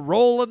old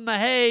roll in the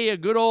hay, a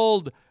good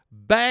old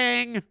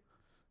bang,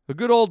 a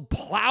good old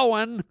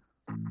plowing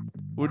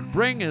would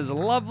bring his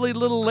lovely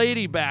little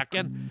lady back.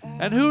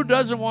 And who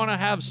doesn't want to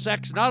have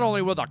sex not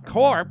only with a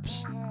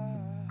corpse?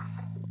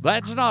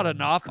 That's not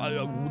enough.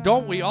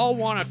 Don't we all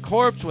want a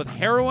corpse with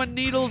heroin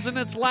needles in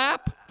its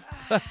lap?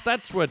 I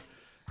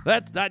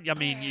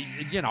mean,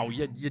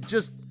 you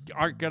just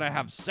aren't going to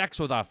have sex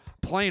with a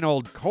plain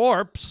old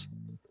corpse.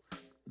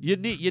 You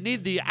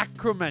need the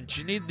accoutrements.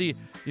 You need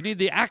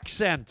the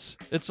accents.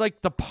 It's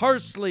like the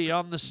parsley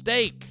on the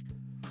steak.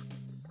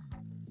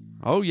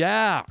 Oh,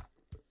 yeah.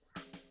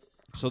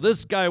 So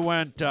this guy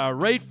went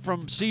right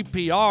from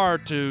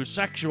CPR to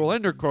sexual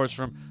intercourse,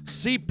 from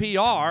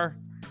CPR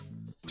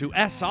to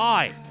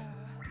SI.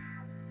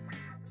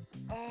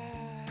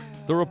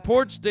 The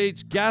report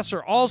states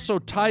Gasser also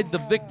tied the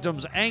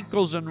victim's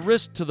ankles and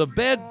wrists to the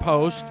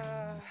bedpost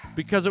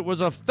because it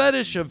was a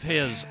fetish of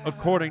his,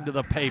 according to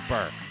the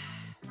paper.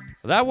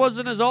 That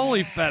wasn't his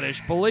only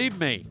fetish, believe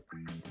me.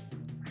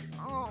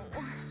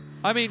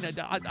 I mean,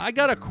 I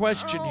got a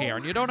question here,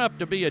 and you don't have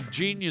to be a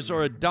genius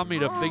or a dummy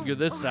to figure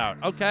this out,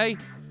 okay?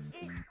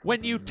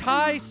 When you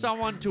tie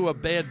someone to a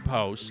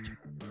bedpost,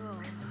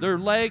 their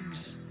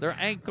legs, their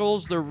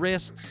ankles, their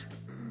wrists,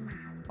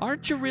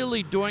 aren't you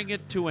really doing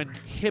it to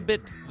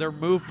inhibit their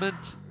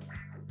movement?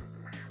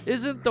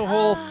 Isn't the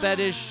whole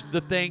fetish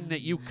the thing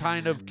that you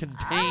kind of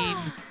contain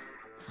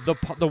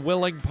the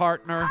willing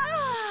partner?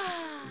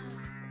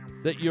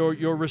 That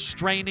you're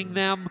restraining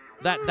them?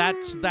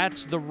 That's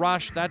the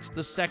rush, that's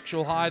the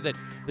sexual high, that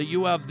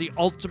you have the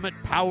ultimate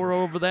power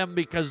over them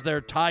because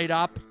they're tied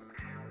up.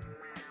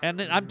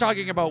 And I'm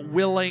talking about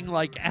willing,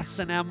 like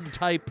S&M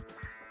type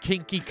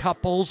kinky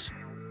couples,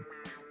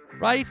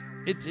 right?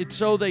 It's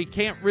so they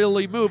can't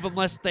really move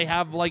unless they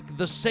have like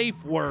the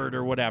safe word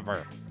or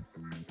whatever.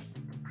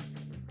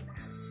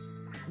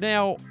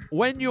 Now,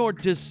 when you're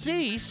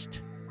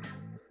deceased,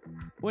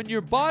 when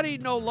your body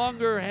no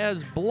longer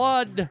has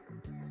blood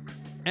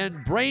and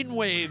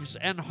brainwaves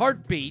and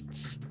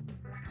heartbeats,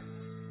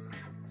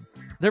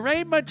 there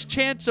ain't much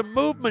chance of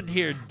movement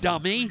here,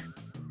 dummy.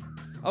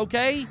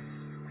 Okay?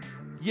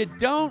 You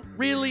don't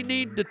really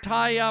need to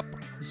tie up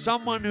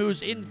someone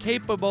who's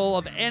incapable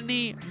of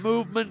any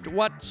movement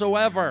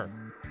whatsoever.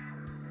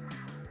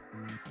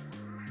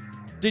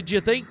 Did you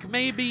think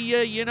maybe,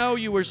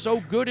 you were so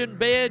good in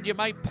bed, you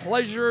might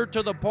pleasure her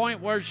to the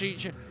point where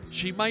she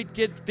might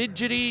get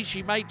fidgety,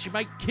 she might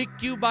kick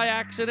you by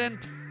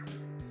accident?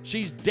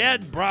 She's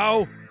dead,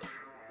 bro.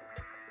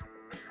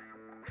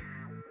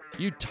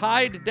 You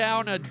tied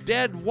down a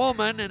dead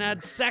woman and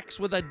had sex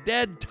with a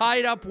dead,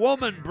 tied-up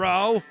woman,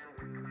 bro.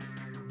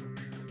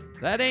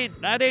 That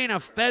ain't a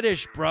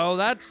fetish, bro.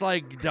 That's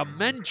like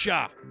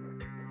dementia.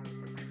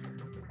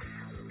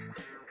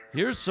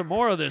 Here's some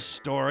more of this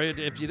story.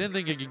 If you didn't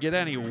think it could get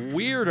any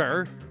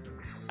weirder,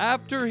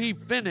 after he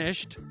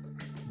finished,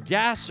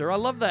 Gasser, I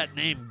love that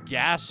name,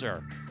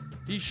 Gasser.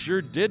 He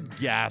sure did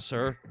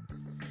Gasser.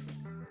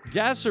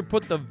 Gasser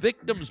put the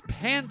victim's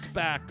pants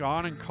back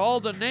on and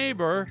called a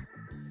neighbor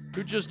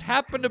who just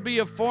happened to be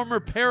a former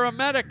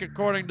paramedic,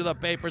 according to the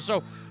paper.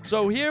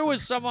 So here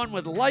was someone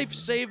with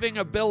life-saving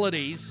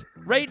abilities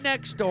right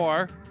next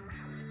door.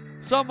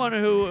 Someone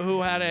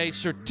who had a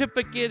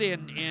certificate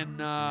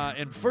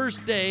in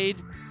first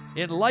aid,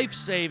 in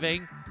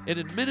life-saving, in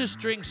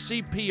administering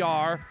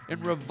CPR, in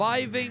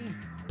reviving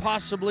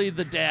possibly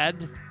the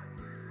dead.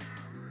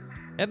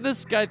 And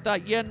this guy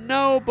thought,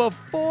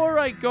 before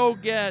I go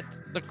get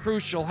the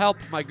crucial help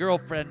my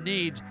girlfriend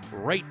needs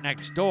right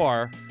next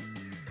door,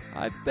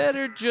 I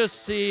better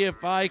just see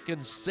if I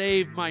can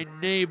save my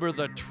neighbor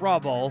the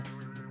trouble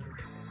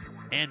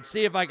and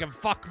see if I can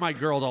fuck my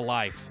girl to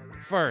life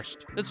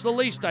first. It's the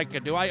least I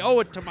can do. I owe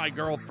it to my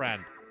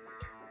girlfriend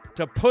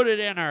to put it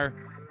in her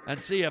and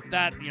see if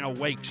that,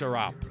 wakes her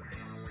up.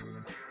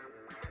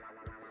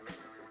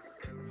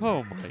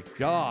 Oh my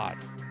God.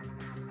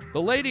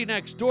 The lady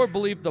next door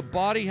believed the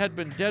body had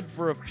been dead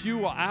for a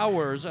few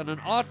hours, and an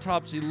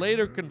autopsy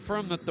later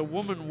confirmed that the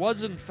woman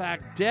was in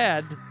fact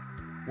dead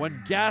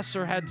when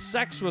Gasser had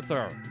sex with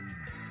her.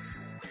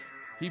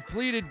 He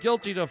pleaded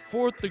guilty to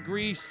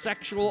fourth-degree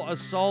sexual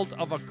assault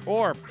of a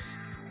corpse.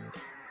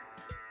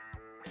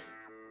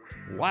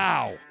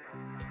 Wow.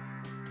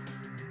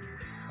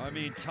 I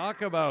mean,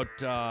 talk about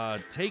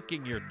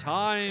taking your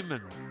time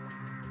and,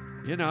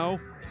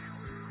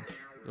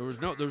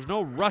 there was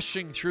no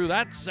rushing through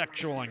that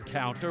sexual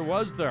encounter,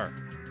 was there?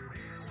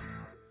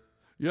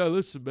 Yeah,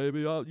 listen,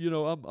 baby. I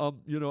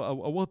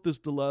want this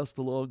to last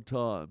a long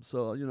time.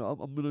 So,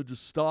 I'm gonna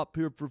just stop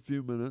here for a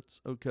few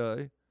minutes,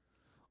 okay?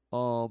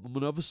 I'm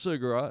gonna have a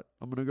cigarette.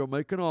 I'm gonna go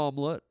make an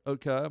omelet,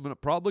 okay? I'm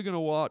probably gonna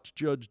watch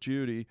Judge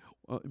Judy,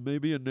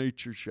 maybe a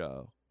nature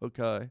show,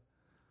 okay?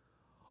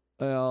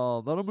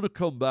 And then I'm gonna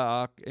come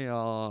back and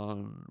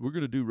we're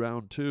gonna do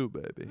round 2,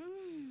 baby.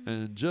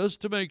 And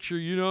just to make sure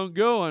you don't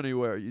go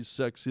anywhere, you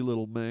sexy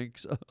little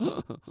minx,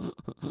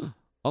 I'm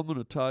going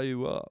to tie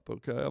you up,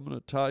 okay? I'm going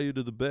to tie you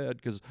to the bed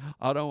because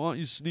I don't want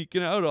you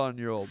sneaking out on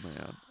your old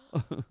man.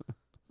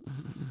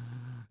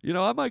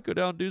 I might go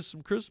down and do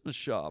some Christmas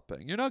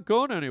shopping. You're not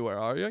going anywhere,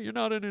 are you? You're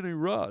not in any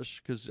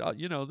rush because,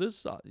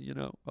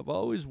 I've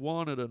always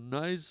wanted a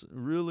nice,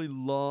 really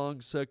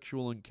long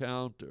sexual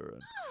encounter.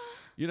 And,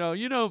 you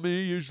know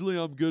me, usually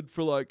I'm good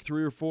for like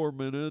 3 or 4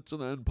 minutes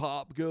and then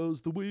pop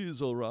goes the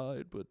weasel,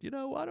 right? But,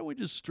 why don't we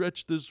just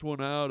stretch this one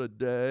out a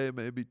day,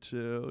 maybe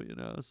 2,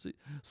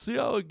 see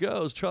how it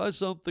goes. Try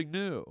something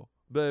new,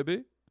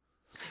 baby.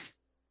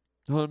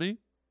 Honey?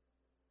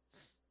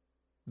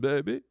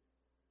 Baby?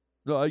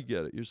 No, I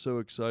get it. You're so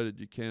excited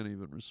you can't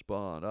even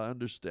respond. I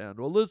understand.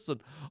 Well, listen,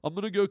 I'm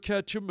going to go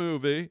catch a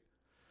movie.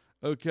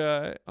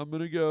 Okay? I'm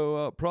going to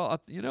go,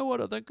 you know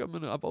what? I think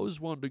I've always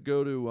wanted to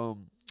go to,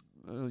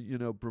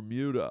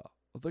 Bermuda.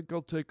 I think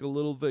I'll take a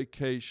little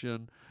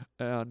vacation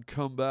and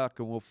come back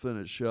and we'll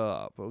finish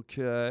up,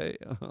 okay?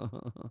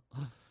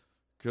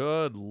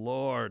 Good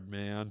Lord,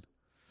 man.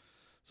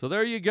 So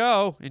there you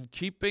go. In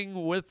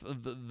keeping with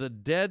the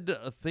dead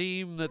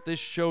theme that this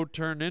show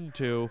turned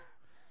into,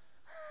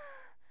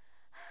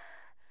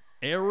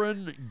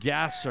 Aaron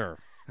Gasser.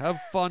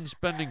 Have fun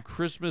spending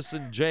Christmas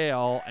in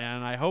jail,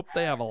 and I hope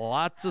they have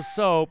lots of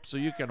soap so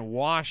you can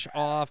wash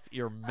off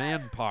your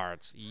man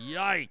parts.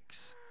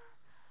 Yikes.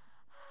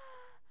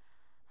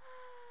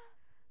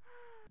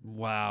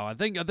 Wow, I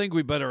think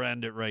we better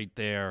end it right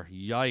there.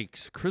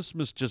 Yikes.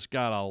 Christmas just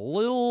got a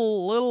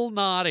little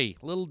naughty,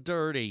 little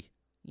dirty.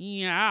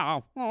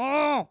 Yeah.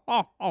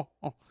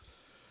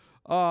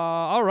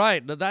 All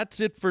right, that's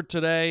it for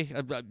today.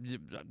 A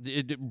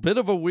bit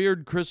of a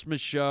weird Christmas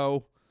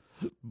show.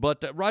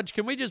 But, Raj,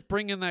 can we just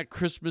bring in that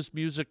Christmas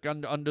music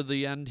under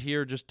the end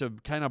here just to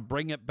kind of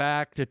bring it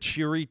back to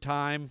cheery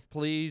time,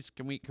 please?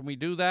 Can we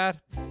do that?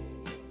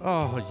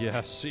 Oh,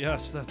 yes,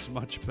 that's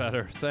much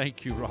better.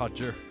 Thank you,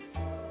 Roger.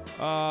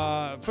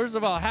 First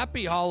of all,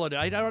 happy holiday.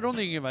 I don't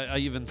think I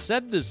even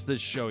said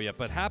this show yet,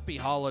 but happy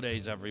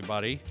holidays,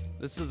 everybody.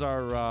 This is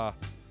our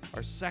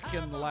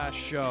second last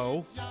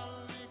show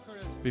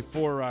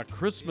before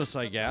Christmas,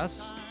 I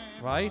guess,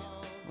 right?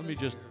 Let me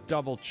just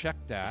double check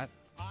that.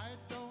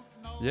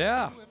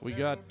 Yeah, we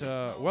got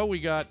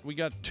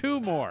 2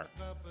 more.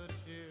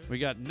 We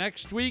got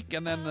next week,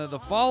 and then the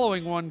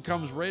following one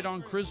comes right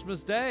on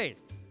Christmas Day.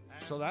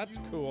 So that's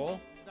cool.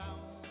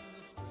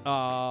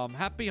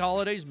 Happy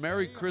holidays.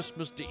 Merry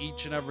Christmas to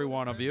each and every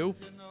one of you.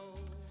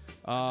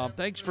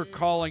 Thanks for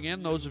calling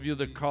in, those of you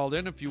that called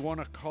in. If you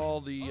want to call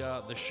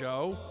the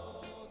show,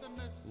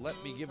 let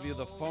me give you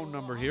the phone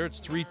number here. It's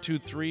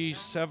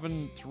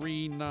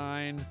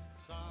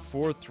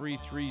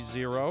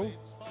 323-739-4330.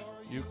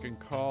 You can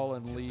call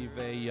and leave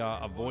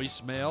a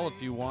voicemail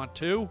if you want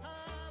to.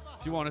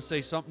 If you want to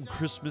say something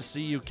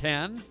Christmassy, you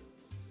can.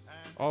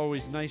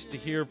 Always nice to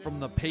hear from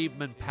the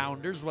pavement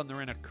pounders when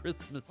they're in a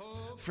Christmas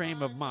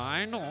frame of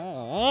mind.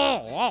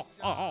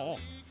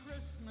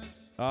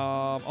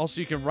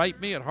 Also, you can write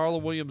me at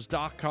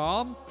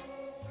harlanwilliams.com.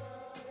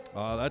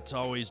 That's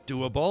always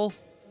doable.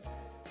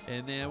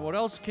 And then what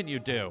else can you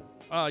do?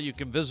 You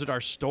can visit our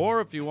store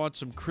if you want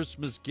some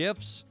Christmas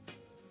gifts.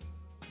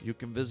 You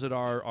can visit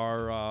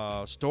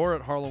our store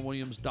at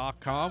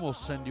harlanwilliams.com. We'll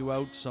send you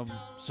out some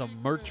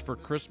merch for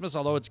Christmas,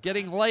 although it's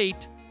getting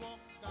late.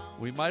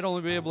 We might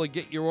only be able to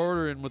get your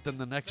order in within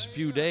the next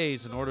few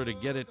days in order to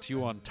get it to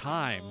you on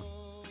time.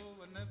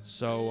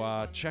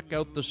 So check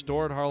out the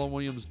store at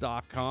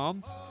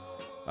harlanwilliams.com.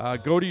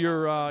 Go to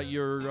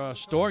your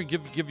store and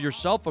give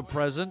yourself a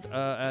present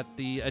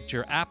at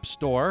your app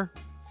store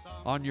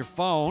on your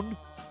phone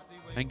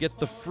and get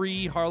the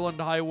free Harland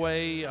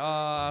Highway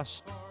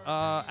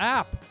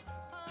app.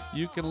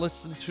 You can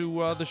listen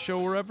to the show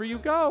wherever you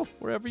go,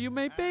 wherever you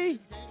may be.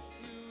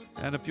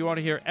 And if you want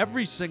to hear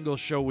every single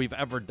show we've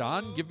ever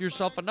done, give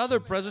yourself another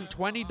present,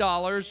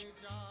 $20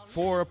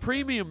 for a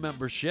premium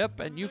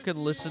membership, and you can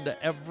listen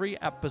to every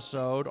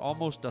episode,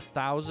 almost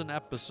 1,000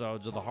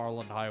 episodes of the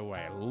Harland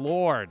Highway.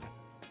 Lord.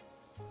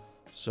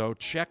 So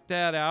check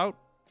that out.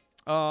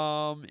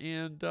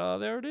 And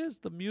there it is.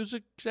 The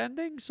music's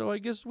ending, so I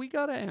guess we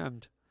got to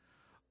end.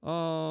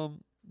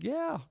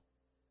 Yeah.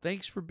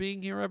 Thanks for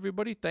being here,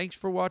 everybody. Thanks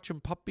for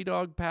watching Puppy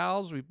Dog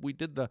Pals. We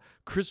did the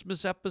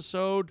Christmas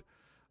episode.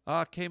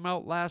 Came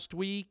out last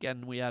week,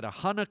 and we had a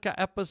Hanukkah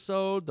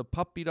episode. The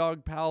Puppy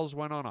Dog Pals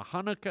went on a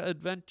Hanukkah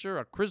adventure,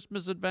 a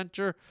Christmas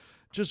adventure.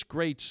 Just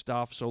great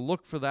stuff. So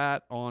look for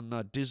that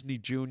on Disney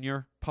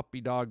Junior,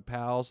 Puppy Dog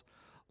Pals.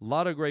 A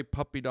lot of great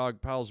Puppy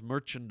Dog Pals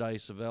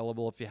merchandise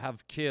available if you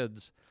have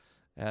kids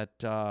at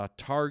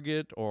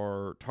Target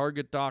or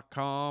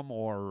Target.com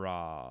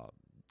or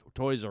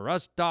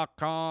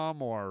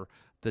ToysRUs.com or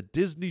the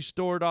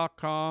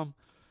DisneyStore.com.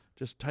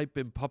 Just type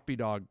in Puppy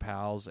Dog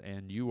Pals,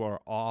 and you are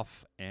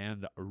off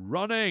and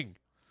running.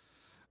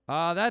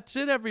 That's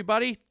it,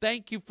 everybody.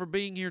 Thank you for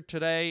being here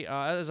today.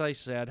 As I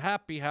said,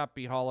 happy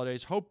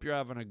holidays. Hope you're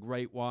having a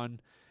great one.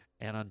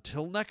 And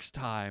until next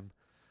time,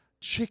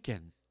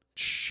 chicken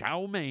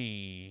chow mein,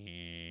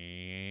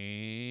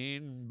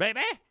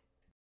 baby.